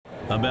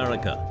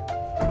America.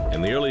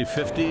 In the early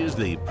 50s,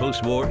 the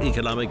post-war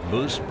economic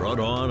boost brought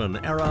on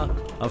an era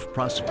of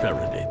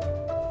prosperity.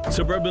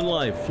 Suburban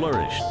life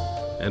flourished,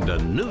 and a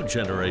new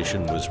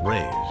generation was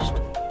raised,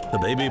 the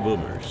baby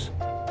boomers.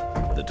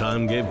 The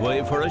time gave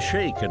way for a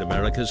shake in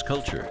America's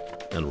culture,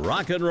 and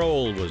rock and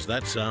roll was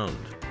that sound.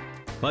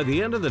 By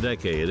the end of the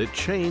decade, it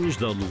changed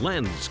the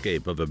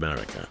landscape of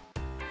America.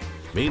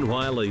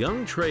 Meanwhile, a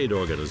young trade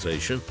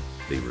organization,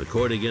 the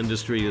Recording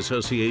Industry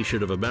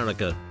Association of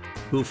America,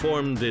 who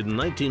formed in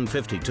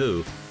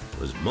 1952,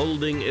 was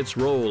molding its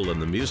role in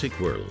the music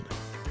world.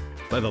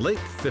 By the late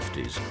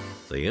 50s,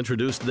 they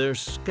introduced their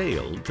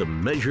scale to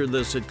measure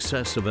the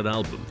success of an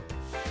album,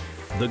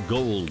 the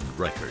gold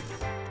record.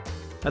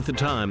 At the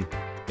time,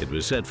 it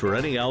was set for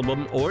any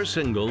album or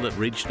single that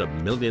reached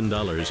 $1 million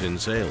in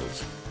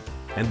sales,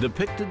 and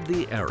depicted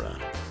the era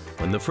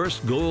when the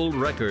first gold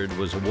record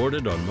was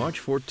awarded on March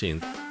 14,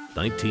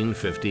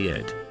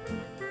 1958.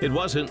 It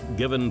wasn't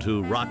given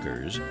to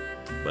rockers,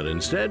 but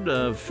instead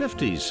a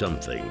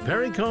 50-something,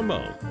 Perry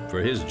Como,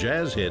 for his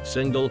jazz hit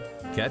single,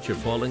 Catch a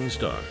Falling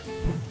Star.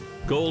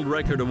 Gold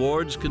record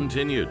awards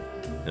continued,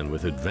 and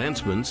with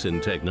advancements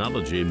in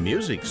technology,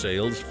 music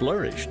sales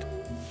flourished.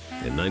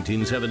 In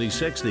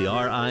 1976, the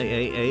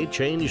RIAA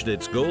changed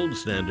its gold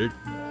standard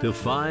to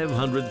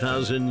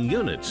 500,000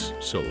 units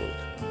sold,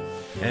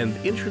 and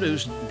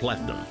introduced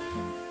platinum,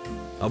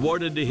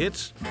 awarded to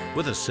hits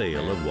with a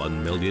sale of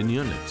 1 million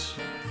units.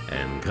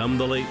 And come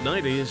the late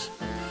 90s,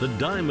 the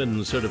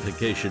diamond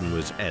certification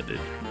was added,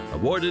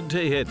 awarded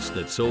to hits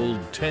that sold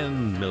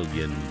 10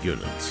 million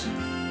units.